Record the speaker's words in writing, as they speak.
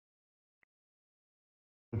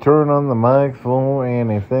Turn on the mic for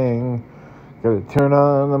anything. Gotta turn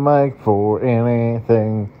on the mic for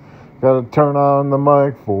anything. Gotta turn on the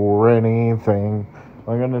mic for anything.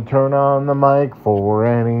 I'm gonna turn on the mic for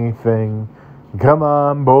anything. Come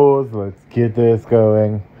on, boys, let's get this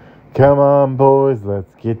going. Come on, boys,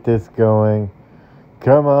 let's get this going.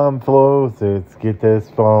 Come on, flows, let's get this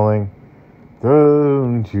falling.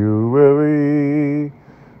 Don't you worry,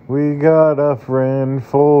 we got a friend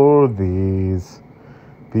for these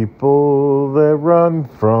people that run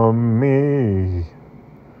from me.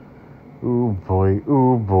 Ooh boy,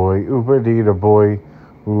 ooba-dee-da boy.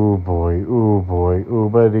 Ooh boy,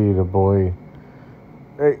 ooba-dee-da boy.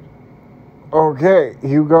 Hey, okay,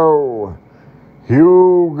 Hugo.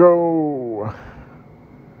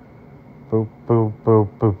 Boop, boop, boop,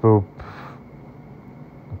 boop, boop.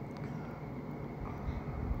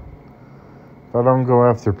 If I don't go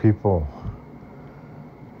after people,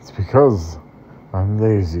 it's because I'm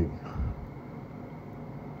lazy.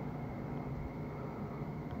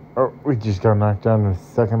 Oh, we just got knocked down to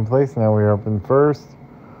second place. Now we're up in first.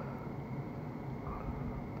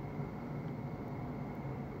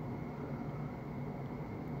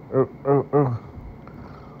 Oh.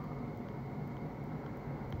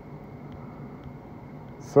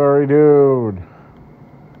 Sorry, dude.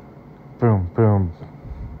 Boom, boom.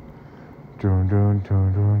 Dun, dun,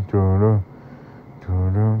 dun, dun, dun, dun.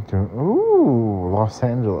 Dun, dun, dun. Ooh, Los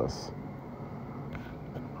Angeles.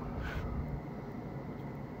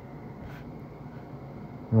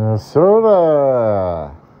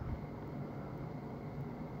 Minnesota.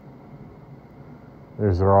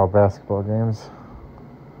 These are all basketball games.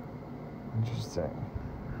 Interesting.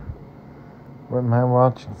 What am I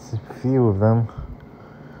watching? A few of them.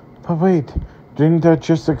 But wait, didn't that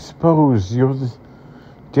just expose your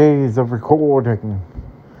days of recording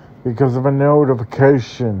because of a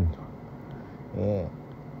notification? Yeah.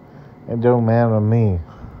 It don't matter to me.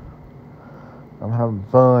 I'm having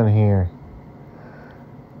fun here.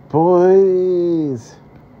 Boys!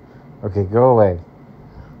 Okay, go away.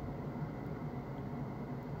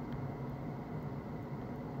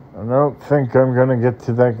 I don't think I'm gonna get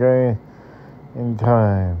to that guy in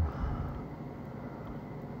time.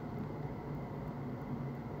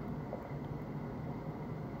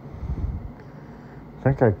 I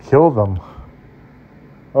think I killed them.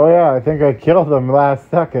 Oh yeah, I think I killed them last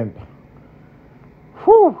second.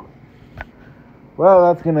 Whew! Well,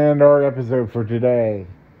 that's gonna end our episode for today.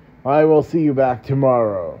 I will see you back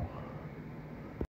tomorrow.